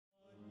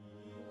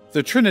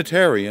The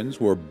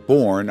Trinitarians were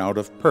born out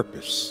of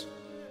purpose,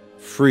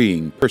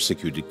 freeing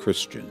persecuted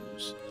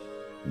Christians.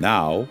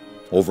 Now,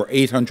 over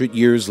 800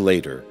 years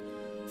later,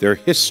 their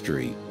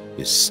history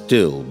is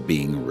still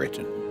being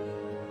written.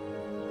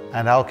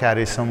 And our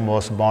charism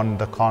was born in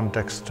the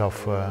context of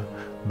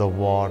the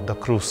war, the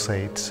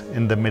crusades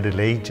in the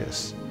Middle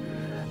Ages.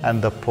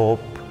 And the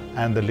Pope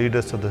and the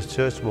leaders of the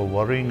church were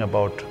worrying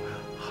about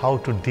how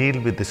to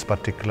deal with this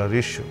particular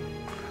issue.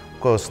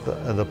 Of course,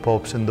 the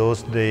popes in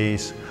those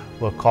days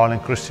were calling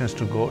Christians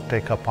to go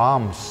take up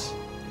arms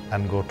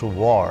and go to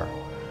war.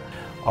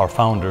 Our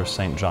founder,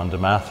 St. John de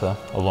Matha,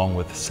 along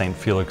with St.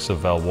 Felix of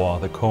Valois,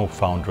 the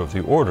co-founder of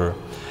the order,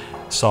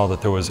 saw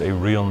that there was a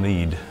real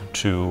need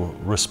to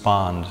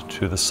respond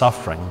to the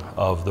suffering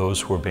of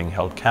those who were being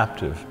held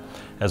captive,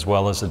 as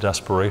well as the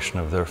desperation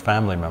of their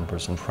family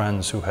members and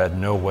friends who had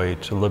no way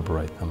to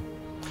liberate them.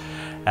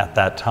 At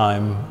that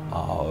time,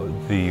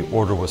 the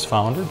order was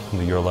founded in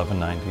the year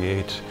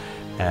 1198,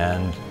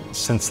 and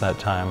since that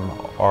time,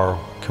 our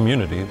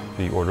community,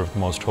 the Order of the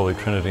Most Holy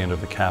Trinity and of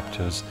the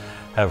Captives,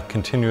 have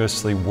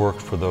continuously worked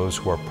for those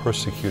who are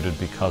persecuted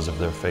because of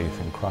their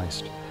faith in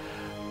Christ.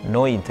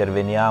 Noi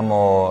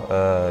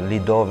interveniamo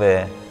lì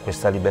dove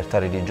questa libertà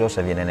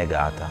religiosa viene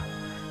negata,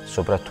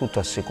 soprattutto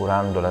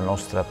assicurando la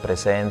nostra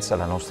presenza,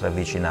 la nostra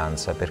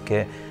vicinanza,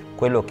 perché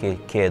quello che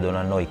chiedono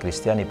a noi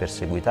cristiani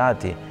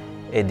perseguitati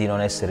è di non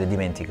essere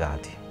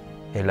dimenticati.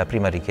 È la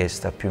prima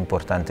richiesta più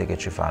importante che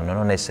ci fanno,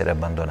 non essere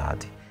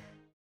abbandonati.